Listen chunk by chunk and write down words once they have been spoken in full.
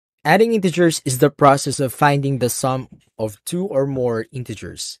Adding integers is the process of finding the sum of two or more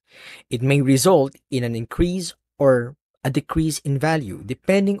integers. It may result in an increase or a decrease in value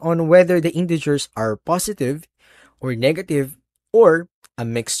depending on whether the integers are positive or negative or a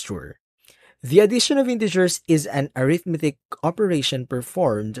mixture. The addition of integers is an arithmetic operation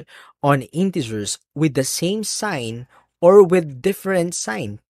performed on integers with the same sign or with different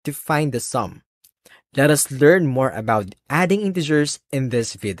sign to find the sum. Let us learn more about adding integers in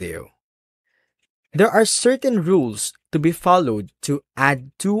this video. There are certain rules to be followed to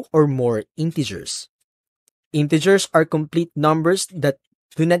add two or more integers. Integers are complete numbers that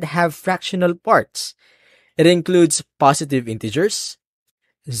do not have fractional parts. It includes positive integers,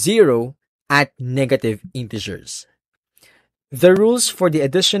 zero, and negative integers. The rules for the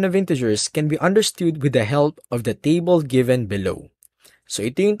addition of integers can be understood with the help of the table given below. So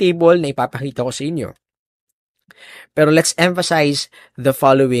ito yung table na ipapakita ko sa inyo. Pero let's emphasize the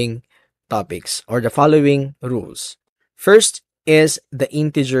following topics or the following rules. First is the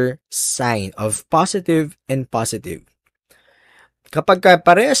integer sign of positive and positive. Kapag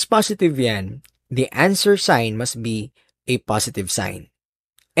parehas positive yan, the answer sign must be a positive sign.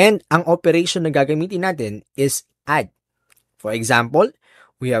 And ang operation na gagamitin natin is add. For example,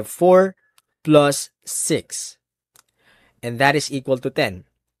 we have 4 plus 6. And that is equal to 10.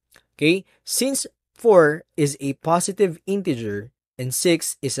 Okay? Since 4 is a positive integer and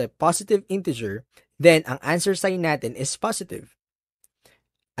 6 is a positive integer, then ang answer sign natin is positive.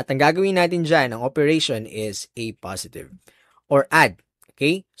 At ang gagawin natin dyan, ang operation is a positive or add.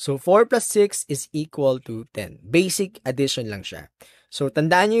 Okay? So 4 plus 6 is equal to 10. Basic addition lang siya. So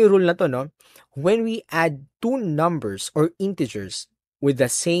tandaan nyo yung rule na to, no? When we add two numbers or integers with the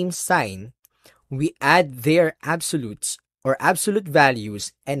same sign, we add their absolutes or absolute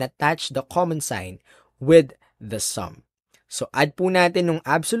values and attach the common sign with the sum. So add po natin ng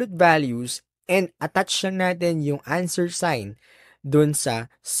absolute values and attach lang natin yung answer sign dun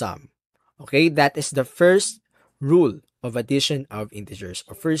sa sum. Okay, that is the first rule of addition of integers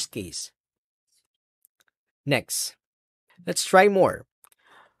or first case. Next, let's try more.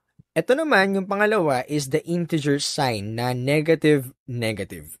 Ito naman, yung pangalawa is the integer sign na negative,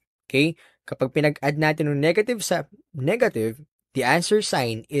 negative. Okay? Kapag pinag-add natin ng negative sa negative, the answer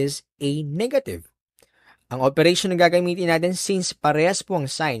sign is a negative. Ang operation na gagamitin natin since parehas po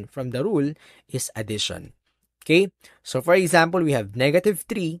ang sign from the rule is addition. Okay? So for example, we have negative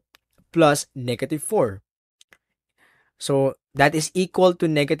 3 plus negative 4. So that is equal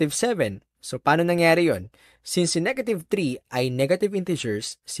to negative 7. So paano nangyari yon? Since si negative 3 ay negative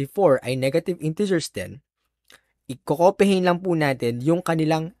integers, si 4 ay negative integers din, ikokopihin lang po natin yung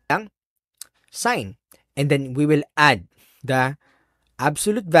kanilang sign. And then we will add the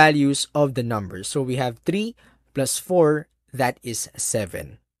absolute values of the numbers. So we have 3 plus 4, that is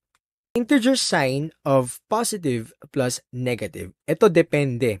 7. Integer sign of positive plus negative. Ito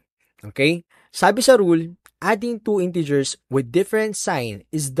depende. Okay? Sabi sa rule, adding two integers with different sign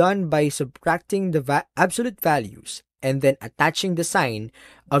is done by subtracting the absolute values and then attaching the sign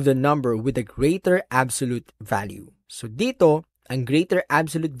of the number with a greater absolute value. So dito, ang greater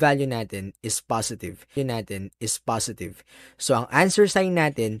absolute value natin is positive. So ang answer sign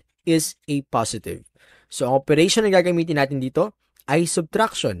natin is a positive. So ang operation na gagamitin natin dito ay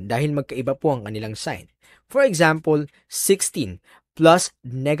subtraction dahil magkaiba po ang kanilang sign. For example, 16 plus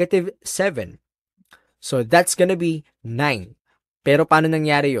negative 7. So that's gonna be 9. Pero paano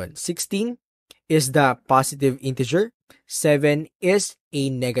nangyari yon? 16 is the positive integer. 7 is a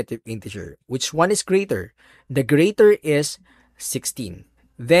negative integer. Which one is greater? The greater is 16.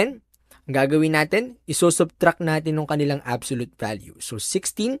 Then, ang gagawin natin, isusubtract natin ng kanilang absolute value. So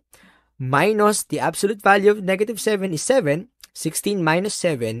 16 minus the absolute value of negative 7 is 7. 16 minus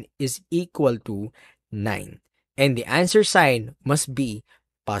 7 is equal to 9. And the answer sign must be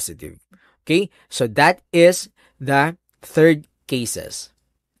positive. Okay? So that is the third cases.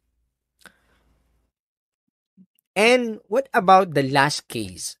 And what about the last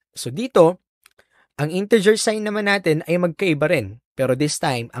case? So dito, ang integer sign naman natin ay magkaiba rin. Pero this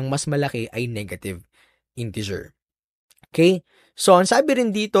time, ang mas malaki ay negative integer. Okay? So ang sabi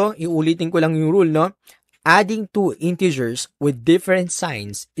rin dito, iulitin ko lang yung rule, no? Adding two integers with different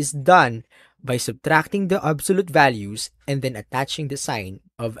signs is done by subtracting the absolute values and then attaching the sign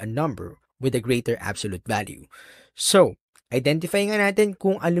of a number with a greater absolute value. So, identify nga natin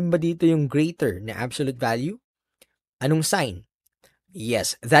kung alin ba dito yung greater na absolute value. Anong sign?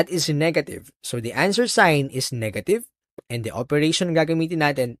 Yes, that is negative. So, the answer sign is negative and the operation na gagamitin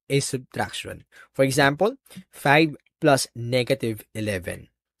natin is subtraction. For example, 5 plus negative 11.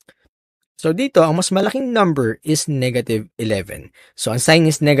 So dito, ang mas malaking number is negative 11. So ang sign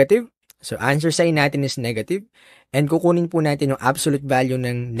is negative. So answer sign natin is negative. And kukunin po natin yung absolute value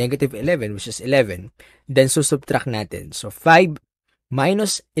ng negative 11, which is 11. Then susubtract natin. So 5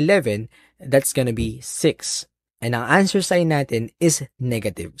 minus 11, that's gonna be 6. And ang answer sign natin is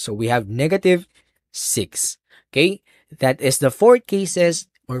negative. So we have negative 6. Okay? That is the 4 cases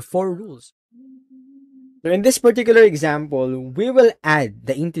or 4 rules. So in this particular example, we will add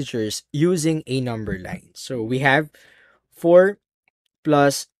the integers using a number line. So we have 4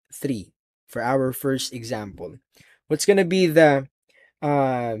 plus 3 for our first example. What's gonna be the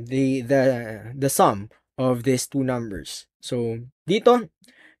sum of these two numbers? So dito,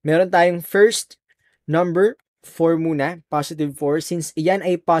 meron tayong first number 4 muna, positive 4. Since iyan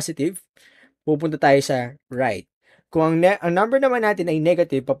ay positive, pupunta tayo sa right. Kung ang number naman natin ay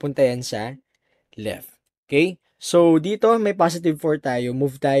negative, papunta yan sa left. Okay? So, dito may positive 4 tayo.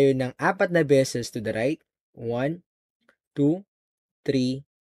 Move tayo ng 4 na beses to the right. 1, 2, 3,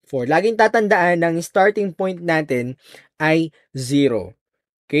 4. Laging tatandaan ng starting point natin ay 0.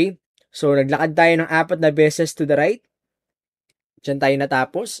 Okay? So, naglakad tayo ng 4 na beses to the right. Diyan tayo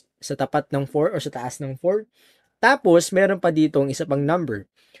natapos. Sa tapat ng 4 o sa taas ng 4. Tapos, meron pa dito ang isa pang number.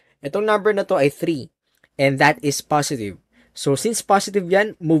 Itong number na to ay 3. And that is positive. So, since positive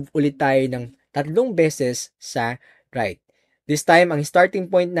yan, move ulit tayo ng 3 beses sa right. This time, ang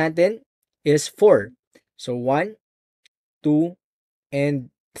starting point natin is 4. So, 1, 2,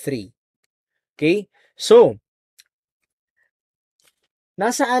 and 3. Okay? So,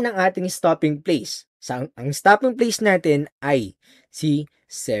 nasaan ang ating stopping place? Ang stopping place natin ay si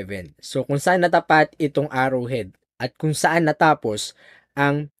 7. So, kung saan natapat itong arrowhead at kung saan natapos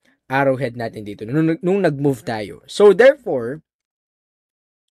ang arrowhead natin dito nung nag-move tayo. So, therefore,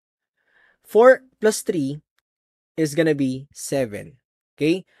 4 plus 3 is gonna be 7.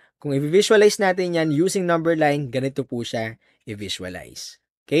 Okay? Kung i-visualize natin yan using number line, ganito po siya i-visualize.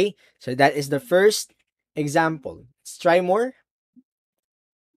 Okay? So, that is the first example. Let's try more.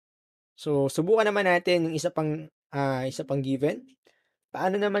 So, subukan naman natin yung isa pang given.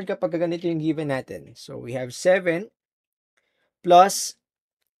 Paano naman kapag ganito yung given natin? So, we have 7 plus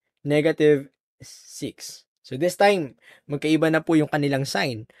negative 6. So, this time, magkaiba na po yung kanilang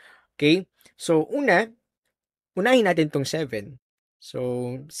sign. Okay? So, unahin natin tong 7. So,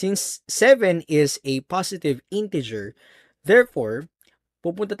 since 7 is a positive integer, therefore,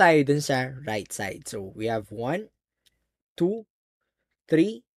 pupunta tayo dun sa right side. So, we have 1, 2,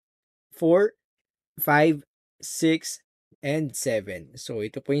 3, 4, 5, 6, and 7. So,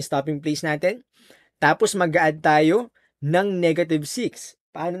 ito po yung stopping place natin. Tapos, mag-add tayo ng negative 6.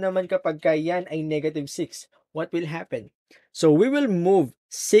 Paano naman kapag yan ay negative 6? What will happen? So, we will move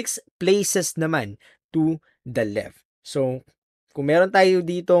 6 places naman to the left. So, kung meron tayo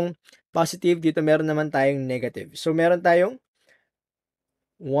ditong positive, dito meron naman tayong negative. So, meron tayong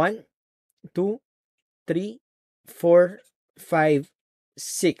 1, 2, 3, 4, 5,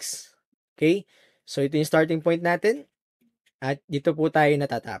 6. Okay? So, ito yung starting point natin. At dito po tayo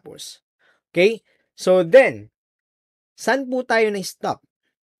natatapos. Okay? So, then, saan po tayo na-stop?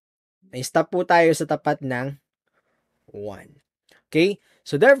 Na-stop po tayo sa tapat ng 1. Okay?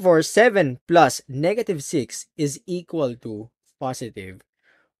 So, therefore, 7 plus negative 6 is equal to positive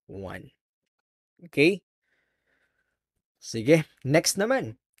 1. Okay? Sige, next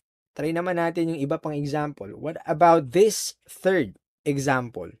naman. Try naman natin yung iba pang example. What about this third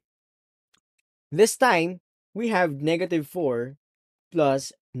example? This time, we have negative 4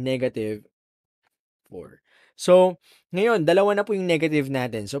 plus negative 4. So, ngayon, dalawa na po yung negative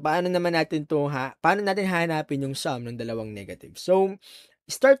natin. So, paano natin hahanapin yung sum ng dalawang negative? So,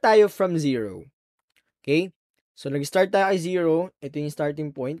 start tayo from 0. Okay? So, nag-start tayo kay 0. Ito yung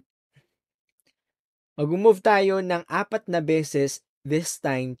starting point. Mag-move tayo ng 4 na beses this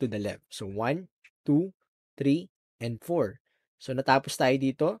time to the left. So, 1, 2, 3, and 4. So, natapos tayo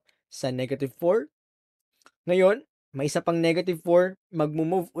dito sa negative 4. Ngayon, may isa pang negative 4.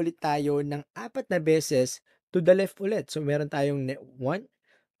 Mag-move ulit tayo ng 4 na beses to the left ulit. So, meron tayong 1,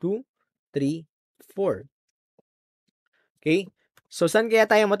 2, 3, 4. Okay? So, saan kaya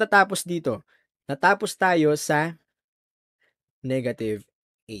tayo matatapos dito? Natapos tayo sa negative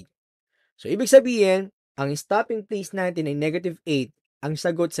 8. So, ibig sabihin, ang stopping place natin ay negative 8. Ang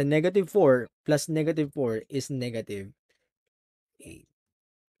sagot sa negative 4 plus negative 4 is negative 8.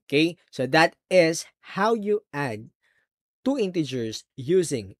 Okay? So, that is how you add two integers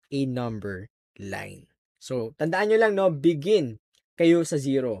using a number line. So, tandaan nyo lang, no, begin kayo sa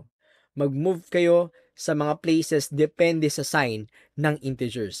 0. Mag-move kayo sa mga places depende sa sign ng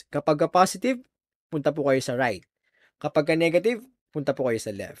integers. Kapag positive, punta po kayo sa right. Kapag negative, punta po kayo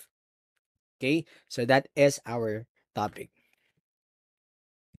sa left. Okay, so that is our topic.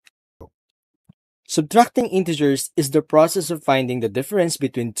 Subtracting integers is the process of finding the difference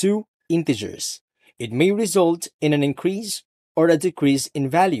between two integers. It may result in an increase or a decrease in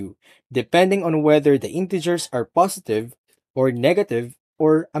value, depending on whether the integers are positive or negative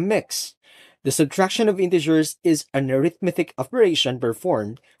or a mix. The subtraction of integers is an arithmetic operation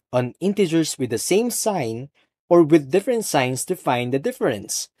performed on integers with the same sign or with different signs to find the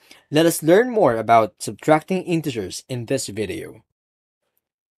difference. Let us learn more about subtracting integers in this video.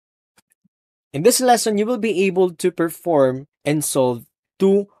 In this lesson, you will be able to perform and solve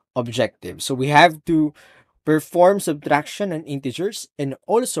two objectives. So we have to perform subtraction on integers, and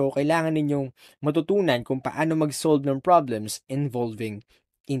also kailangan ninyong matutunan kung paano mag-solve ng problems involving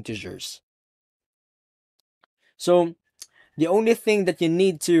integers. So the only thing that you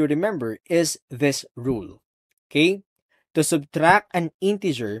need to remember is this rule. Okay? To subtract an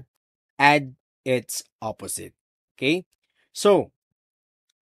integer, add its opposite. Okay? So,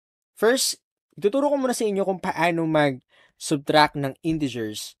 first, ituturo ko muna sa inyo kung paano mag-subtract ng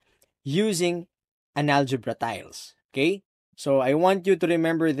integers using an algebra tiles. Okay? So, I want you to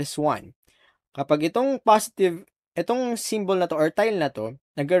remember this one. Kapag itong positive, itong symbol na to or tile na to,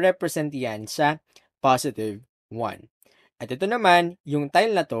 nag-represent yan sa positive 1. At ito naman, yung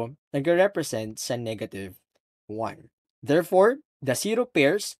tile na to, nag-represent sa negative 1. Therefore, the zero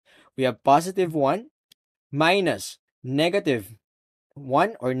pairs, we have positive 1 minus negative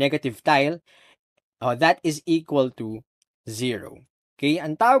 1 or negative tile, that is equal to 0. Okay?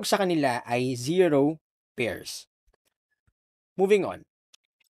 Ang tawag sa kanila ay zero pairs. Moving on.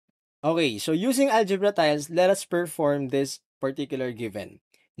 Okay, so using algebra tiles, let us perform this particular given.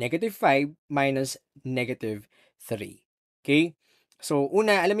 Negative 5 minus negative 3. Okay? So,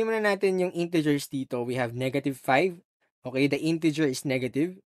 una, alamin muna natin yung integers dito. We have negative 5. Okay, the integer is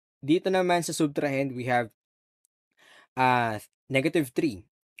negative. Dito naman sa subtrahend, we have negative 3.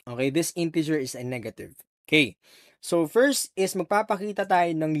 Okay, this integer is a negative. Okay, so first is magpapakita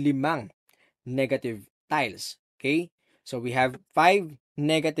tayo ng 5 negative tiles. Okay, so we have 5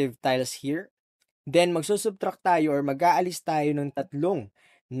 negative tiles here. Then, magsusubtract tayo or mag-aalis tayo ng 3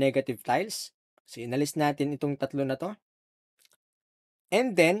 negative tiles. So, inalis natin itong 3 na to.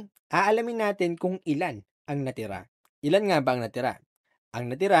 And then, aalamin natin kung ilan ang natira. Ilan nga ba ang natira?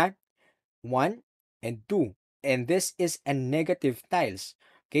 Ang natira, 1 and 2. And this is a negative tiles.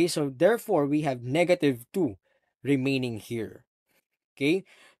 Okay, so therefore, we have negative 2 remaining here. Okay,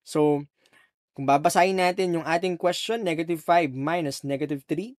 so kung babasahin natin yung ating question, negative 5 minus negative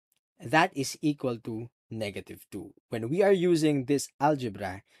 3, that is equal to negative 2 when we are using this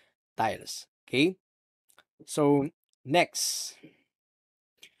algebra tiles. Okay, so next.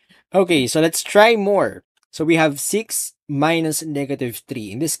 Okay, so let's try more. So we have 6 minus negative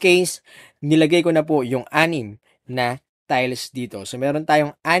 3. In this case, nilagay ko na po yung 6 na tiles dito. So meron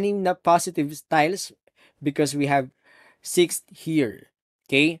tayong 6 na positive tiles because we have 6 here.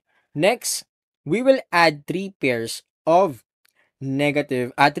 Okay? Next, we will add 3 pairs of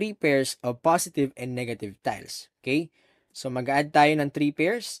positive and negative tiles. Okay? So mag-add tayo ng 3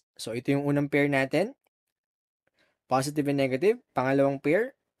 pairs. So ito yung unang pair natin. Positive and negative. Pangalawang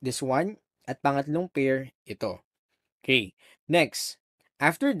pair, this one. At pangatlong pair, ito. Okay. Next,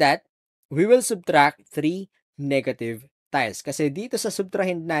 after that, we will subtract 3 negative tiles. Kasi dito sa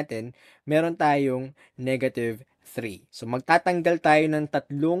subtrahend natin, meron tayong negative 3. So, magtatanggal tayo ng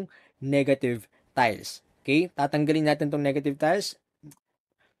 3 negative tiles. Okay? Tatanggalin natin tong negative tiles.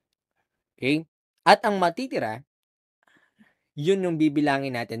 Okay? At ang matitira, yun yung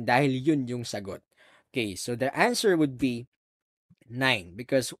bibilangin natin dahil yun yung sagot. Okay, so the answer would be 9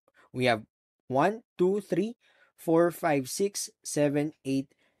 because we have 1, 2, 3, 4, 5, 6, 7,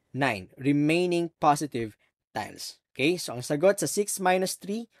 8, 9 remaining positive tiles. Okay, so ang sagot sa 6 minus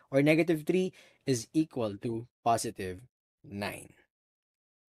 3 or negative 3 is equal to positive 9.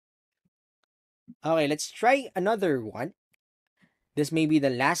 Okay, let's try another one. This may be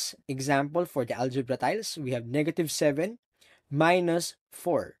the last example for the algebra tiles. We have negative 7 minus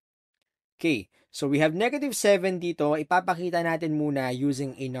 4. Okay, so we have negative 7 dito. Ipapakita natin muna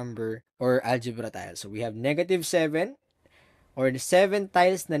using a number or algebra tile. So we have negative 7 or 7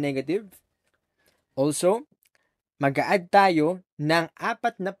 tiles na negative. Also, mag-a-add tayo ng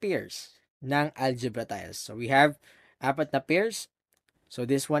 4 na pairs ng algebra tiles. So we have 4 na pairs. So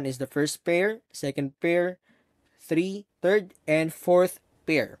this one is the first pair, second pair, third, and fourth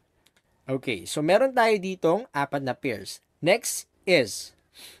pair. Okay, so meron tayo ditong 4 na pairs. Next is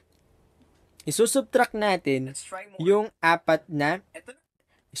isusubtract natin yung 4 na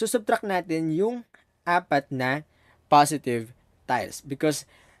positive tiles because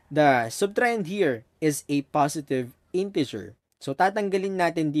the subtrahend here is a positive integer. So, tatanggalin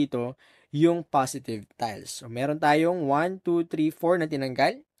natin dito yung positive tiles. So, meron tayong 1, 2, 3, 4 na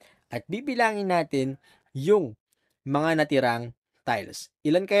tinanggal. At bibilangin natin yung mga natirang tiles.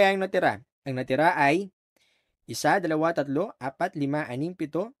 Ilan kaya yung natira? Ang natira ay 1, 2, 3, 4, 5, 6, 7, 8, 9,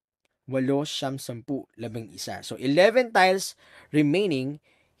 10, 11. So, 11 tiles remaining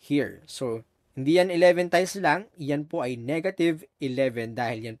here. So, hindi yan 11 tiles lang, yan po ay negative 11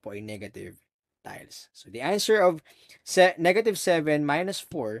 dahil yan po ay negative tiles. So, the answer of negative 7 minus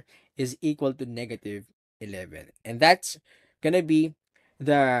 4 is equal to negative 11. And that's gonna be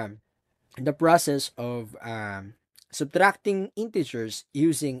the process of subtracting integers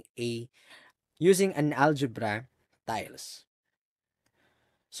using an algebra tiles.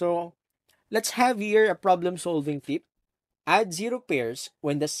 So, let's have here a problem-solving tip. Add 0 pairs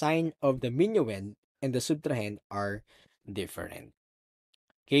when the sign of the minuend and the subtrahend are different.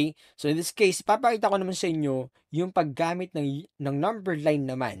 Okay? So, in this case, papakita ko naman sa inyo yung paggamit ng number line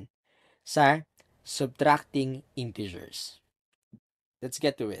naman sa subtracting integers. Let's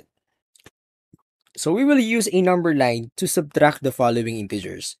get to it. So, we will use a number line to subtract the following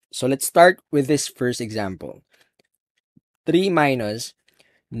integers. So, let's start with this first example. 3 minus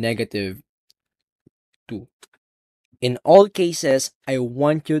negative 2. In all cases, I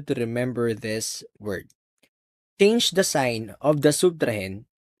want you to remember this word. Change the sign of the subtrahend,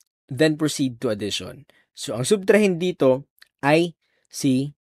 then proceed to addition. So, ang subtrahend dito ay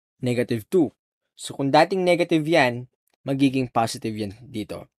si negative 2. So, kung dating negative yan, magiging positive yan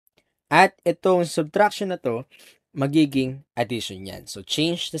dito. At itong subtraction na to, magiging addition yan. So,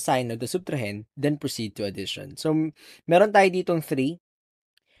 change the sign of the subtrahend, then proceed to addition. So, meron tayo ditong 3.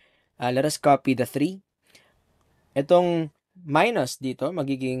 Let us copy the 3. Itong minus dito,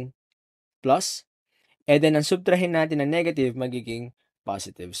 magiging plus. And then, ang subtrahin natin na negative, magiging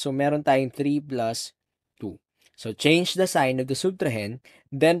positive. So, meron tayong 3 plus 2. So, change the sign of the subtrahend,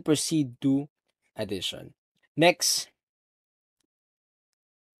 then proceed to addition. Next,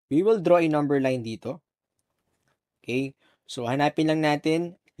 we will draw a number line dito. Okay? So, hanapin lang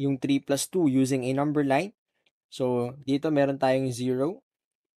natin yung 3 plus 2 using a number line. So, dito meron tayong 0,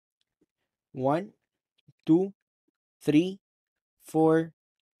 1, 2, 3, 4,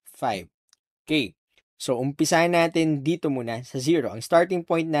 5. Okay. So, umpisahan natin dito muna sa 0. Ang starting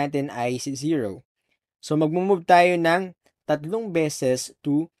point natin ay si 0. So, mag-move tayo ng 3 beses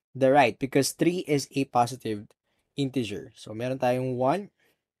to the right because 3 is a positive integer. So, meron tayong 1,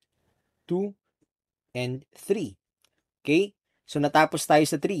 2, and 3. Okay? So, natapos tayo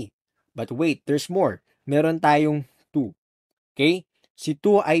sa 3. But wait, there's more. Meron tayong 2. Okay? Si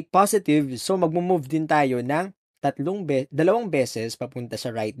 2 ay positive, so mag-move din tayo ng 2 beses papunta sa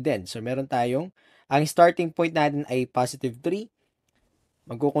right din. So, meron tayong, ang starting point natin ay positive 3.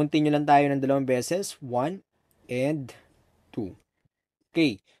 Magko-continue lang tayo ng 2 beses, 1 and 2.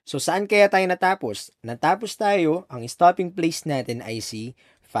 Okay, so saan kaya tayo natapos? Natapos tayo, ang stopping place natin ay si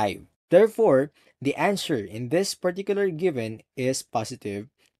 5. Therefore, the answer in this particular given is positive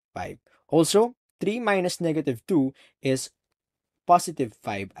 5. Also, 3 minus negative 2 is positive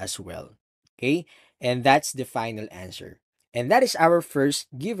 5 as well. Okay? And that's the final answer. And that is our first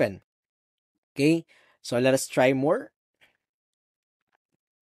given. Okay? So let us try more.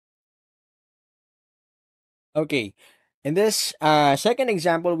 Okay. In this second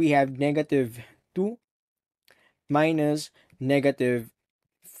example, we have negative 2 minus negative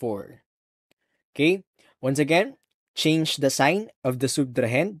 4. Okay? Once again, change the sign of the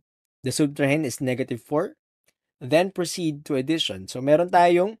subtrahend. The subtrahend is negative 4. Then proceed to addition. So, meron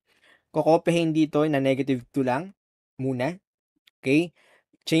tayong kokopihin dito na negative 2 lang muna. Okay?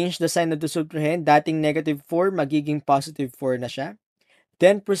 Change the sign of the subtrahend. Dating negative 4, magiging positive 4 na siya.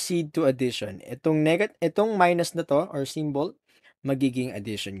 Then proceed to addition. Itong minus na to or symbol, magiging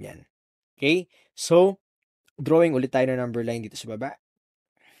addition yan. Okay? So, drawing ulit tayo ng number line dito sa baba.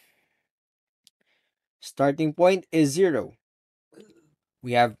 Starting point is 0.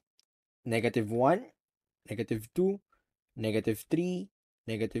 We have negative 1, negative 2, negative 3,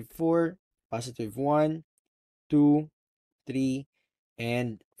 negative 4, positive 1, 2, 3,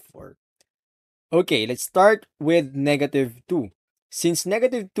 and 4. Okay, let's start with negative 2. Since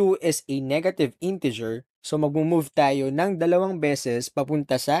negative 2 is a negative integer, so mag-move tayo ng 2 beses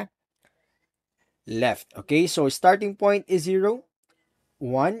papunta sa left. Okay, so starting point is 0,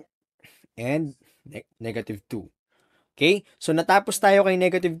 1, and negative 2. Okay, so natapos tayo kay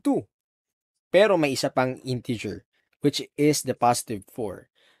negative 2. Pero may isa pang integer, which is the positive 4.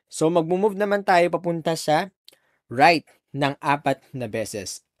 So mag-move naman tayo papunta sa right ng 4 na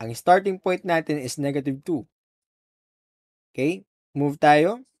beses. Ang starting point natin is negative 2. Okay, move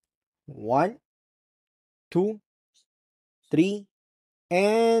tayo. 1, 2, 3,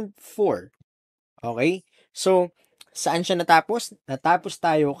 and 4. Okay? So, saan siya natapos? Natapos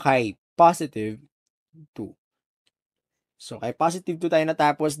tayo kay positive 2. So, kay positive 2 tayo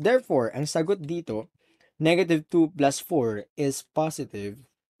natapos. Therefore, ang sagot dito, negative 2 plus 4 is positive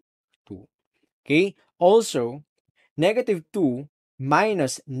 2. Okay? Also, negative 2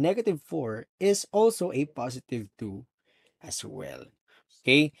 minus negative 4 is also a positive 2 as well.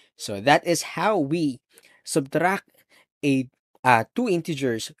 Okay? So, that is how we subtract a two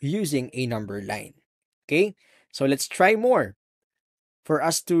integers using a number line. Okay? So, let's try more for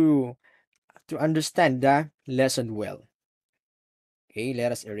us to understand the lesson well. Okay,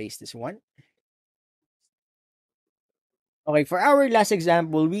 let us erase this one. Okay, for our last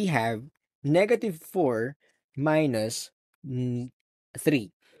example, we have negative 4 minus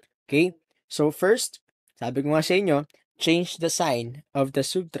 3. Okay, so first, sabi ko nga sa inyo, change the sign of the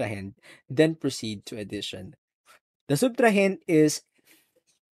subtrahend, then proceed to addition. The subtrahend is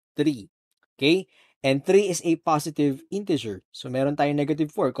 3. Okay, and 3 is a positive integer. So, meron tayong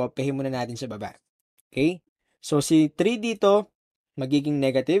negative 4. Kopyahin muna natin sa baba. Okay, so si 3 dito, magiging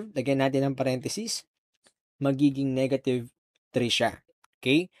negative. Lagyan natin ng parenthesis. Magiging negative 3 siya.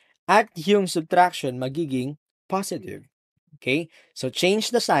 Okay? At yung subtraction magiging positive. Okay? So, change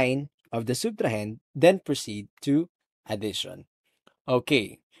the sign of the subtrahend, then proceed to addition.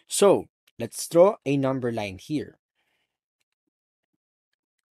 Okay. So, let's draw a number line here.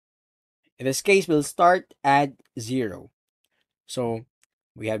 In this case, we'll start at 0. So,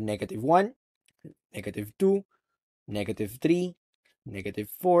 we have negative 1, negative 2, negative 3, negative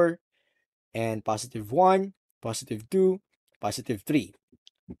 4, and positive 1, positive 2, positive 3.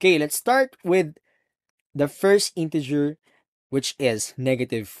 Okay, let's start with the first integer, which is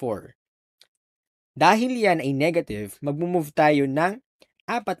negative 4. Dahil yan ay negative, mag-move tayo ng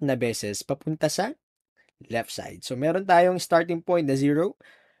 4 na beses papunta sa left side. So, meron tayong starting point na 0.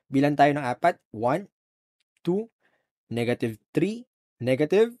 Bilang tayo ng 4. 1, 2, negative 3,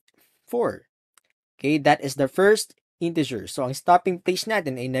 negative 4. Okay, that is the first integer. So, ang stopping place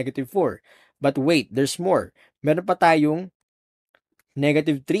natin ay negative 4. But wait, there's more. Meron pa tayong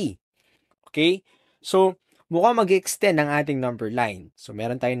negative 3. Okay? So, mukhang mag-extend ang ating number line. So,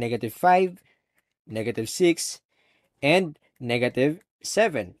 meron tayong negative 5, negative 6, and negative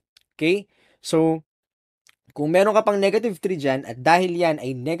 7. Okay? So, kung meron ka pang negative 3 dyan, at dahil yan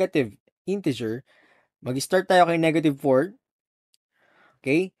ay negative integer, mag-start tayo kay negative 4.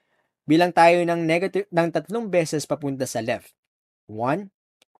 Okay? Bilang tayo ng negative ng 3 beses papunta sa left. 1,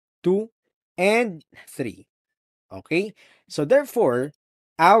 2, and 3. Okay? So, therefore,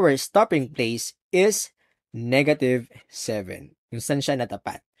 our stopping place is negative 7. Kung saan siya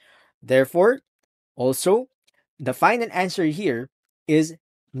natapat. Therefore, also, the final answer here is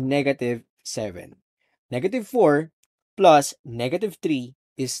negative 7. Negative 4 plus negative 3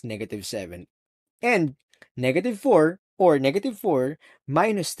 is negative 7. And negative 4 or negative 4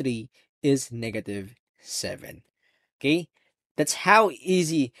 minus 3 is negative 7. Okay? That's how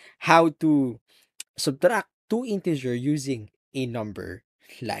easy how to subtract two integer using a number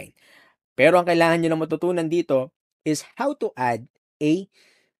line. Pero ang kailangan nyo lang matutunan dito is how to add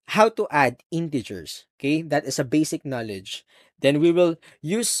integers. Okay? That is a basic knowledge. Then we will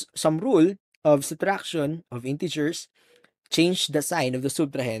use some rule of subtraction of integers, change the sign of the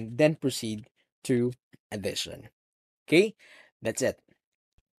subtrahend, then proceed to addition. Okay? That's it.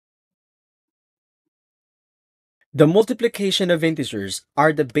 The multiplication of integers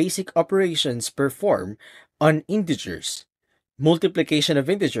are the basic operations performed on integers. Multiplication of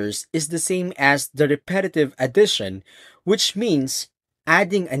integers is the same as the repetitive addition, which means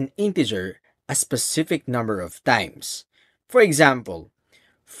adding an integer a specific number of times. For example,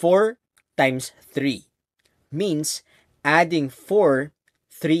 4 times 3 means adding 4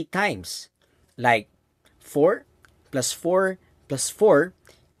 3 times. Like 4 plus 4 plus 4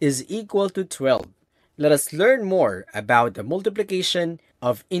 is equal to 12. Let us learn more about the multiplication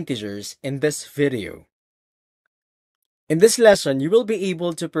of integers in this video. In this lesson, you will be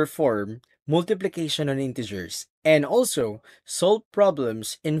able to perform multiplication on integers and also solve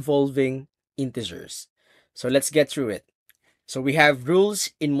problems involving integers. So let's get through it. So we have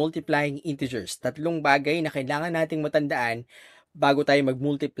rules in multiplying integers. Tatlong bagay na kailangan nating matandaan bago tayo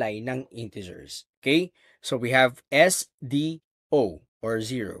mag-multiply ng integers. Okay? So we have SDO or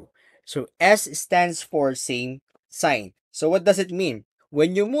 0. So S stands for same sign. So what does it mean?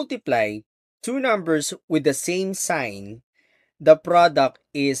 When you multiply two numbers with the same sign, the product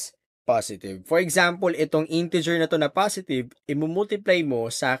is positive. For example, itong integer na to na positive, i-multiply mo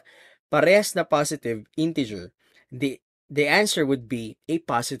sa parehas na positive integer. the answer would be a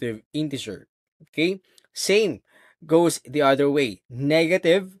positive integer. Okay? Same goes the other way.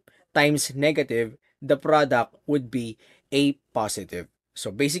 Negative times negative, the product would be a positive. So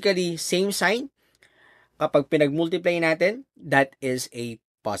basically, same sign. Kapag pinag-multiply natin, that is a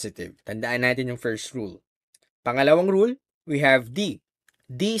positive. Tandaan natin yung first rule. Pangalawang rule, we have D.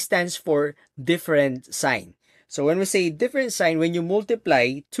 D stands for different sign. So when we say different sign, when you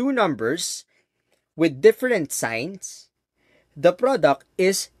multiply two numbers with different signs, the product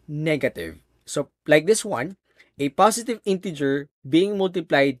is negative. So like this one, a positive integer being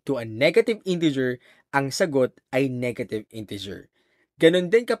multiplied to a negative integer, ang sagot ay negative integer. Ganon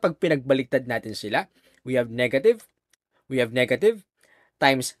din kapag pinagbaliktad natin sila. We have negative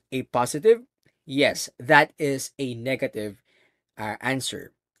times a positive. Yes, that is a negative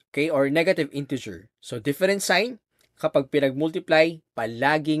answer. Okay, or negative integer. So different sign, kapag pinag-multiply,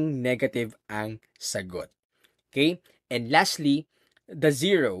 palaging negative ang sagot. Okay? And lastly, the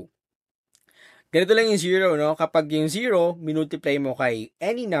zero. Ganito lang yung zero, no? Kapag yung zero, minultiply mo kay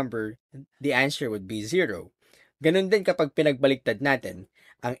any number, the answer would be zero. Ganun din kapag pinagbaliktad natin.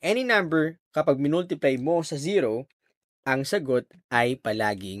 Ang any number, kapag minultiply mo sa zero, ang sagot ay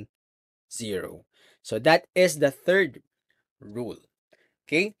palaging zero. So that is the third rule.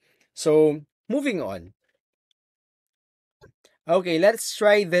 Okay? So, moving on. Okay, let's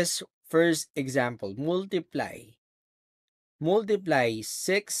try this first example. Multiply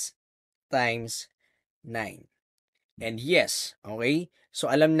 6 times 9. And yes, okay? So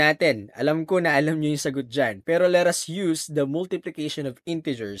alam ko na alam nyo yung sagot dyan. Pero let us use the multiplication of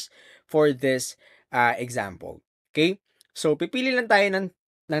integers for this example. Okay? So pipili lang tayo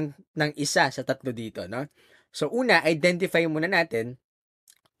ng isa sa tatlo dito, no? So una, identify muna natin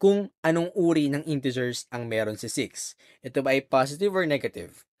kung anong uri ng integers ang meron si 6. Ito ba ay positive or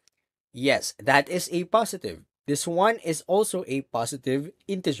negative? Yes, that is a positive. This one is also a positive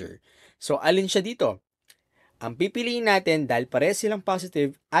integer. So alin siya dito? Ang pipiliin natin dahil pares silang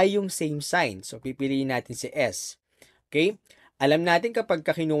positive ay yung same sign. So, pipiliin natin si S. Okay? Alam natin kapag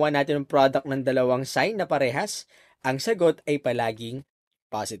kinuha natin ang product ng dalawang sign na parehas, ang sagot ay palaging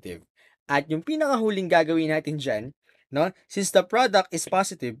positive. At yung pinakahuling gagawin natin dyan, no? Since the product is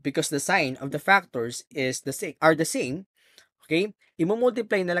positive because the sign of the factors are the same, okay?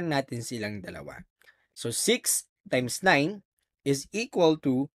 Imumultiply na lang natin silang dalawa. So, 6 times 9 is equal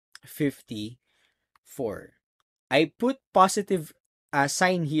to 54. I put positive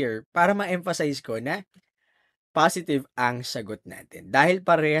sign here para ma-emphasize ko na positive ang sagot natin dahil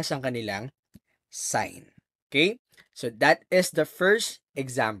parehas ang kanilang sign. Okay? So that is the first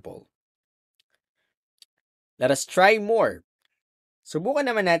example. Let us try more. Subukan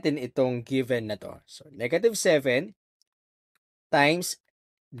naman natin itong given na to. So negative 7 times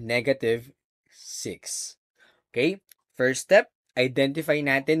negative 6. Okay? First step, identify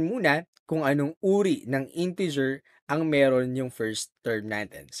natin muna kung anong uri ng integer ang meron yung first term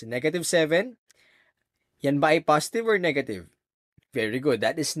natin. So, negative 7, yan ba ay positive or negative? Very good.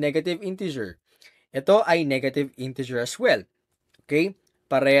 That is negative integer. Ito ay negative integer as well. Okay?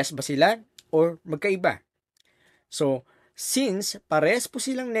 Parehas ba sila or magkaiba? So, since parehas po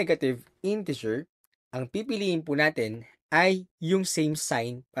silang negative integer, ang pipiliin po natin ay yung same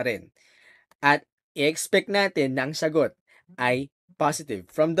sign pa rin. At i-expect natin na ang sagot ay positive.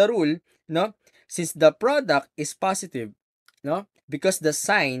 From the rule, no? Since the product is positive, no? Because the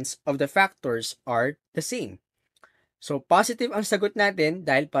signs of the factors are the same. So, positive ang sagot natin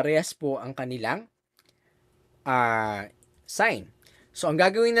dahil parehas po ang kanilang sign. So, ang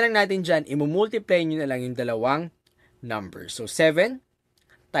gagawin na lang natin dyan, imumultiply nyo na lang yung dalawang numbers. So, 7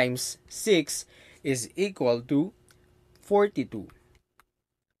 times 6 is equal to 42.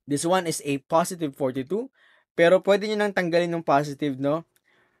 This one is a positive 42. Pero pwede nyo nang tanggalin ng positive, no?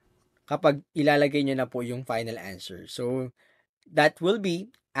 Kapag ilalagay nyo na po yung final answer. So, that will be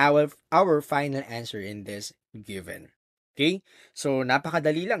our final answer in this given. Okay? So,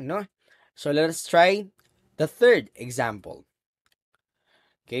 napakadali lang, no? So, let's try the third example.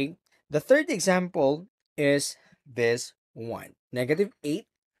 Okay? The third example is this one. Negative 8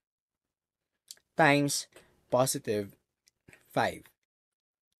 times positive 5.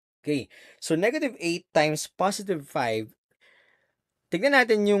 Okay. So, negative 8 times positive 5, tignan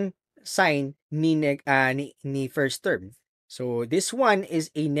natin yung sign ni first term. So, this one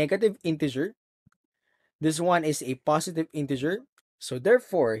is a negative integer. This one is a positive integer. So,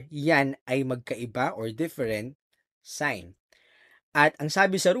 therefore, yan ay magkaiba or different sign. At ang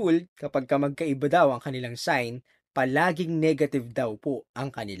sabi sa rule, kapag magkaiba daw ang kanilang sign, palaging negative daw po ang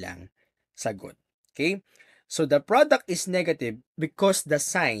kanilang sagot. Okay? So, the product is negative because the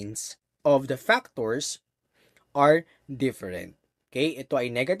signs of the factors are different. Okay? Ito ay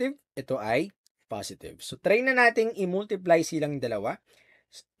negative, ito ay positive. So, try na nating i-multiply silang dalawa.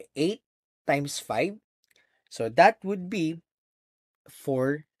 8 times 5. So, that would be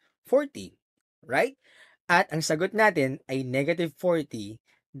 440. Right? At ang sagot natin ay negative 40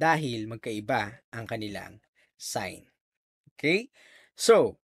 dahil magkaiba ang kanilang sign. Okay?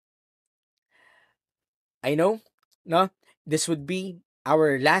 So, I know, no? This would be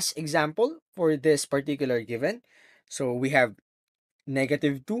our last example for this particular given. So, we have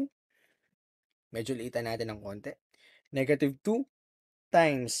negative 2. Medyo liitan natin ng konti. Negative 2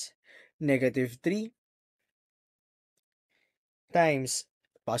 times negative 3 times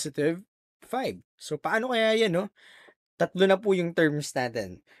positive 5. So, paano kaya yan, no? Tatlo na po yung terms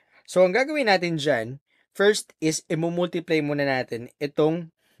natin. So, ang gagawin natin dyan, first is i-multiply muna natin itong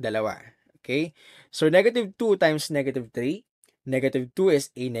dalawa. Okay? So, negative 2 times negative 3. Negative 2 is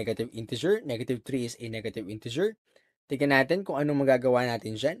a negative integer. Negative 3 is a negative integer. Tingnan natin kung anong magagawa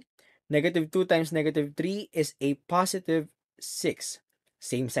natin dyan. Negative 2 times negative 3 is a positive 6.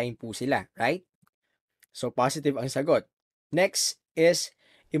 Same sign po sila, right? So, positive ang sagot. Next is,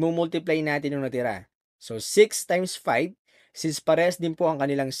 i-multiply natin yung natira. So, 6 times 5, since pares din po ang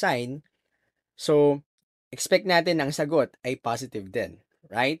kanilang sign, so, expect natin ang sagot ay positive din,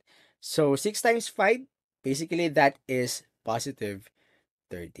 right? So, 6 times 5, basically that is positive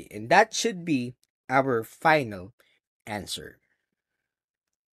 30. And that should be our final answer.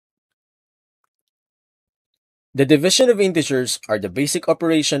 The division of integers are the basic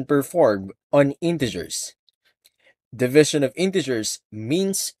operation performed on integers. Division of integers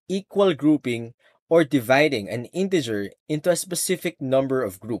means equal grouping or dividing an integer into a specific number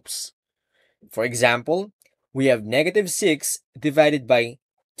of groups. For example, we have negative 6 divided by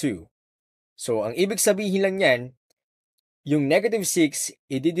 2. So, ang ibig sabihin lang yan, yung negative 6,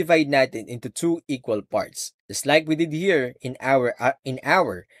 i-divide natin into 2 equal parts. Just like we did here in our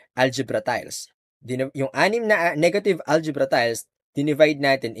algebra tiles. Yung 6 na negative algebra tiles, dinivide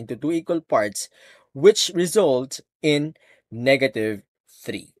natin into 2 equal parts, which result in negative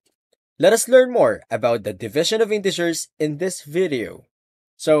 3. Let us learn more about the division of integers in this video.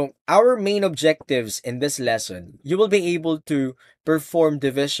 So, our main objectives in this lesson, you will be able to perform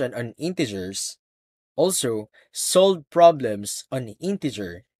division on integers, also solve problems on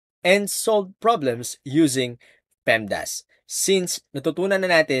integer, and solve problems using PEMDAS. Since natutunan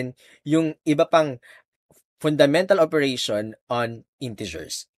na natin yung iba pang fundamental operation on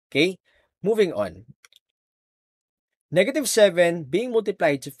integers. Okay? Moving on. Negative 7 being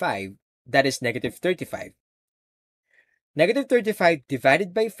multiplied to 5, that is negative 35. Negative 35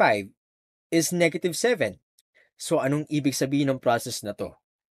 divided by 5 is negative 7. So, anong ibig sabihin ng process na to?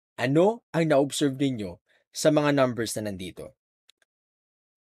 Ano ang na-observe ninyo sa mga numbers na nandito?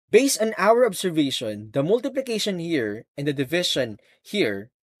 Based on our observation, the multiplication here and the division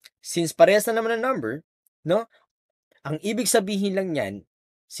here, since parehas na naman ang number, no? Ang ibig sabihin lang yan,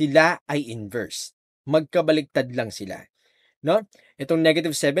 sila ay inverse. Magkabaliktad lang sila. No? Itong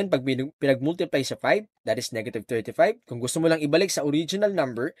negative 7, pag pinag-multiply sa 5, that is negative 35. Kung gusto mo lang ibalik sa original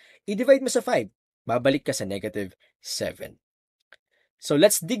number, i-divide mo sa 5. Babalik ka sa negative 7. So,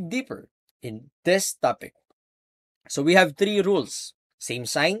 let's dig deeper in this topic. So, we have 3 rules. Same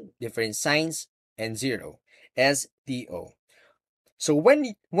sign, different signs, and 0. SDO. So,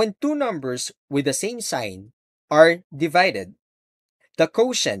 when two numbers with the same sign are divided, the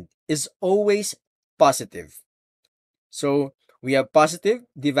quotient is always positive. So, we have positive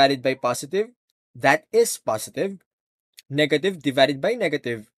divided by positive. That is positive. Negative divided by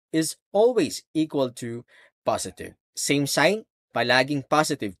negative is always equal to positive. Same sign, palaging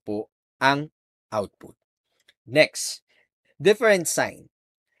positive po ang output. Next, different sign.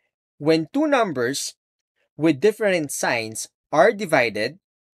 When two numbers with different signs are divided,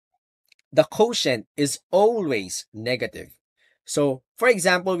 the quotient is always negative. So, for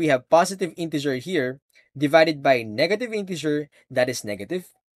example, we have positive integer here divided by negative integer, that is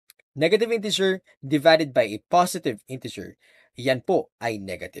negative. Negative integer divided by a positive integer, yan po ay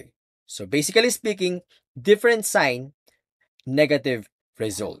negative. So, basically speaking, different sign, negative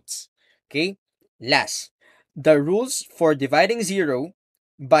results. Okay? Last, the rules for dividing 0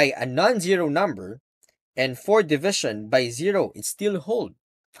 by a non-zero number and for division by 0, it still hold.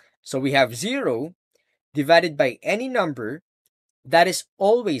 So, we have 0 divided by any number that is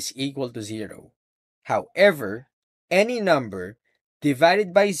always equal to 0. However, any number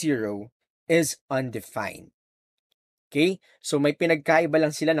divided by 0 is undefined. Okay? So, may pinagkaiba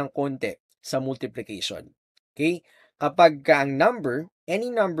lang sila ng konti sa multiplication. Okay? Kapag ang number,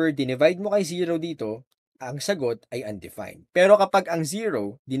 any number, dinivide mo kay 0 dito, ang sagot ay undefined. Pero kapag ang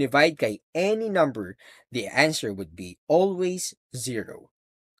 0 dinivide kay any number, the answer would be always 0.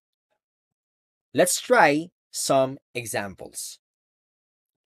 Let's try some examples.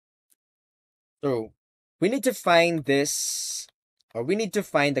 So, we need to find this, or we need to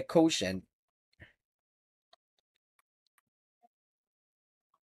find the quotient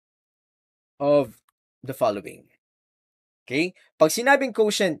of the following. Okay? Pag sinabing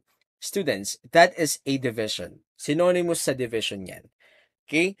quotient, students, that is a division. Synonymous sa division yan.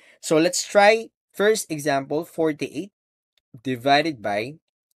 Okay? So, let's try first example, 48 divided by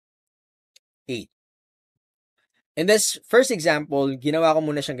 8. In this first example, ginawa ko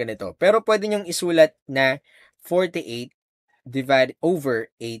muna siyang ganito. Pero pwede niyong isulat na 48 divided over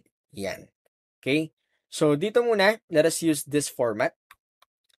 8 yan. Okay? So, dito muna, let us use this format.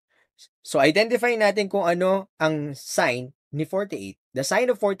 So, identify natin kung ano ang sign ni 48. The sign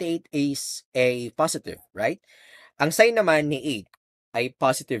of 48 is a positive, right? Ang sign naman ni 8 ay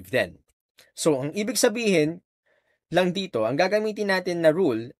positive din. So, ang ibig sabihin lang dito, ang gagamitin natin na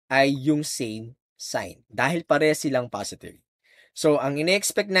rule ay yung same sign dahil pare silang positive. So, ang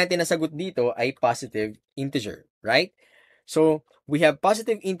ine-expect natin na sagot dito ay positive integer, right? So, we have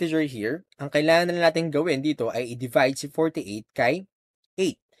positive integer here. Ang kailangan na natin gawin dito ay i-divide si 48 kay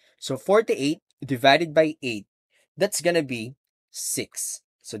 8. So, 48 divided by 8, that's gonna be 6.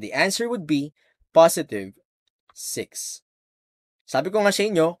 So, the answer would be positive 6. Sabi ko nga sa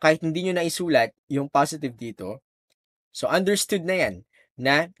inyo, kahit hindi nyo na isulat yung positive dito, so understood na yan,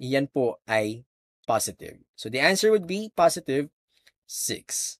 na yan po ay positive. So, the answer would be positive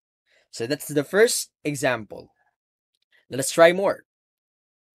 6. So, that's the first example. Let's try more.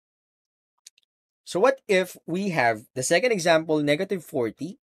 So, what if we have the second example, negative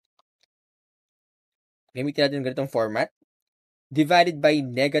 40, gamitin natin ganitong format, divided by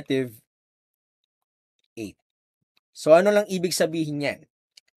negative 8. So, ano lang ibig sabihin yan?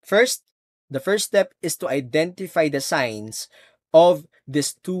 First, the first step is to identify the signs of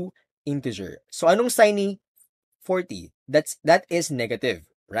these two integer. So, anong sign ni 40? That is negative,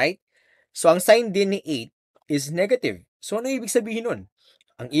 right? So, ang sign din ni 8 is negative. So, ano ibig sabihin nun?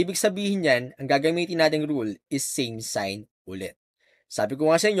 Ang ibig sabihin yan, ang gagamitin nating rule is same sign ulit. Sabi ko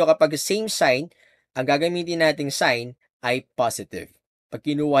nga sa inyo, kapag same sign, ang gagamitin nating sign ay positive pag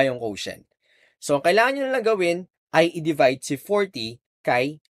kinuha yung quotient. So, ang kailangan nyo na lang gawin ay i-divide si 40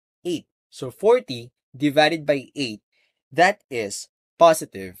 kay 8. So, 40 divided by 8, that is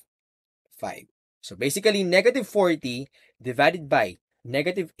positive 5. So, basically, negative 40 divided by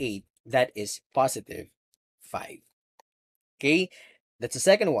negative 8, that is positive 5. Okay? That's the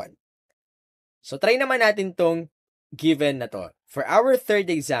second one. So, try naman natin tong given na to. For our third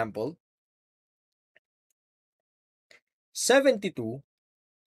example, 72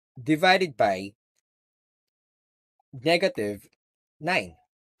 divided by negative 9.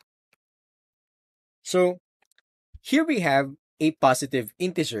 So, here we have a positive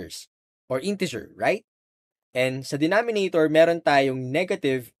integers or integer, right? And sa denominator, meron tayong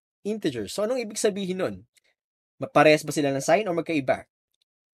negative integer. So, anong ibig sabihin nun? Parehas ba sila ng sign o magkaiba?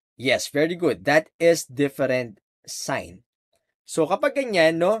 Yes, very good. That is different sign. So, kapag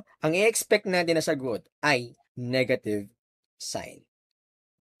ganyan, no, ang i-expect natin na sagot ay negative sign.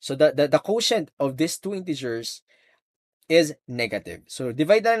 So, the quotient of these two integers is negative. So,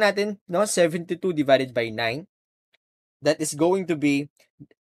 divide na natin, no, 72 divided by 9. That is going to be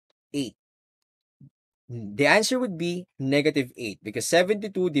 8. The answer would be negative 8 because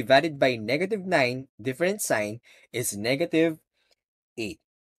 72 divided by negative 9, different sign, is negative 8.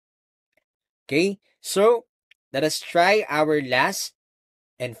 Okay, so let us try our last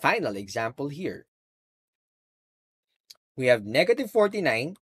and final example here. We have negative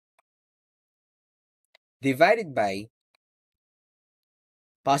 49 divided by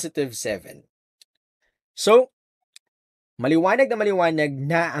positive 7. So, maliwanag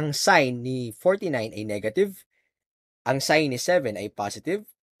na ang sign ni 49 ay negative, ang sign ni 7 ay positive.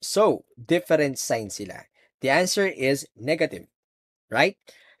 So, different sign sila. The answer is negative, right?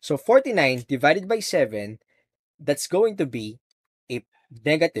 So, 49 divided by 7, that's going to be a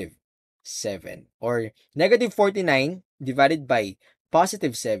negative 7. Or negative 49 divided by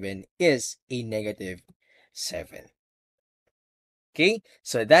positive 7 is a negative 7. Okay,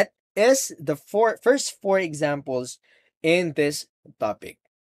 so that is the first four examples in this topic.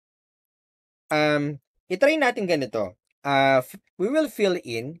 Itry natin ganito. We will fill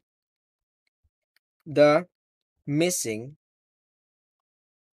in the missing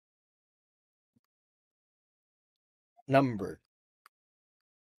number.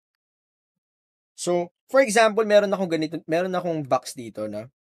 So, for example, meron akong box dito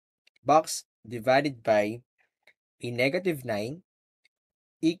na box divided by a negative 9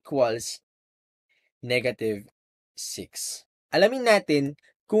 equals negative 6. Alamin natin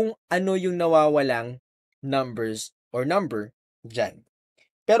kung ano yung nawawalang numbers or number dyan.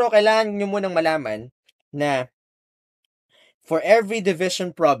 Pero kailangan nyo munang malaman na for every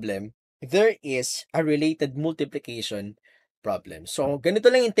division problem, there is a related multiplication problem. So, ganito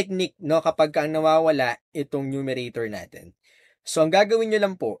lang yung technique, no, kapag ang nawawala itong numerator natin. So, ang gagawin nyo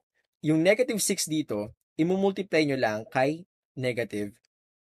lang po, yung negative 6 dito, imumultiply nyo lang kay negative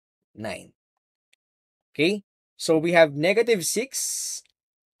 9. Okay? So, we have negative 6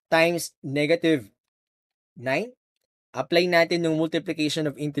 times negative 9. Apply natin yung multiplication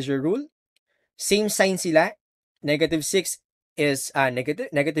of integer rule. Same sign sila. Negative 6 is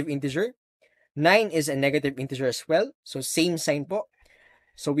negative integer. 9 is a negative integer as well. So, same sign po.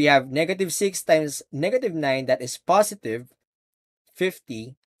 So, we have negative 6 times negative 9, that is positive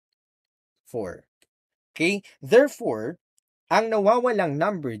 54. Okay? Therefore, ang nawawalang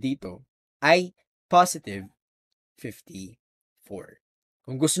number dito ay positive 54.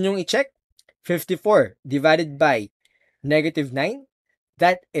 Kung gusto nyong i-check, 54 divided by negative 9,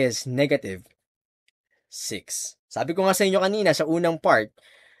 that is negative 6. Sabi ko nga sa inyo kanina sa unang part,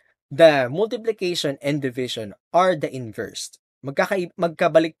 the multiplication and division are the inverse.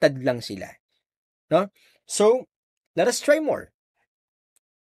 Magkabaliktad lang sila. No? So, let us try more.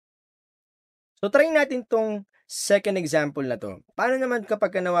 So, try natin tong second example na to. Paano naman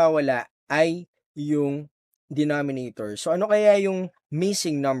kapag nawawala ay yung denominator? So, ano kaya yung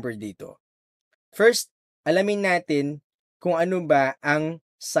missing number dito? First, alamin natin kung ano ba ang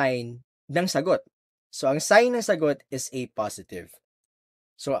sign ng sagot. So, ang sign ng sagot is a positive.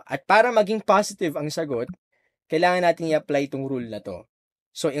 So, at para maging positive ang sagot, kailangan natin i-apply itong rule na to.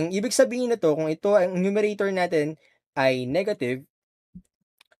 So, yung ibig sabihin na to, kung ito ang numerator natin ay negative,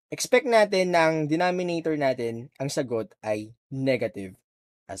 expect natin na ang denominator natin, ang sagot ay negative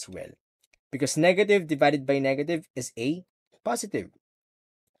as well. Because negative divided by negative is a positive.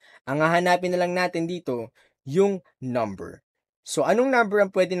 Ang hahanapin na lang natin dito, yung number. So, anong number ang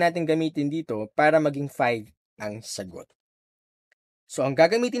pwede natin gamitin dito para maging 5 ang sagot? So, ang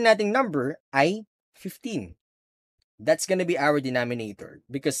gagamitin nating number ay 15. That's gonna be our denominator.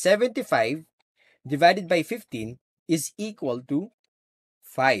 Because 75 divided by 15 is equal to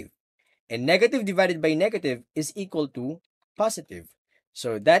 5. And negative divided by negative is equal to positive.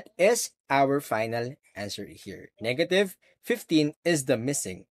 So, that is our final answer here. Negative 15 is the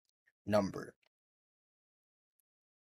missing number.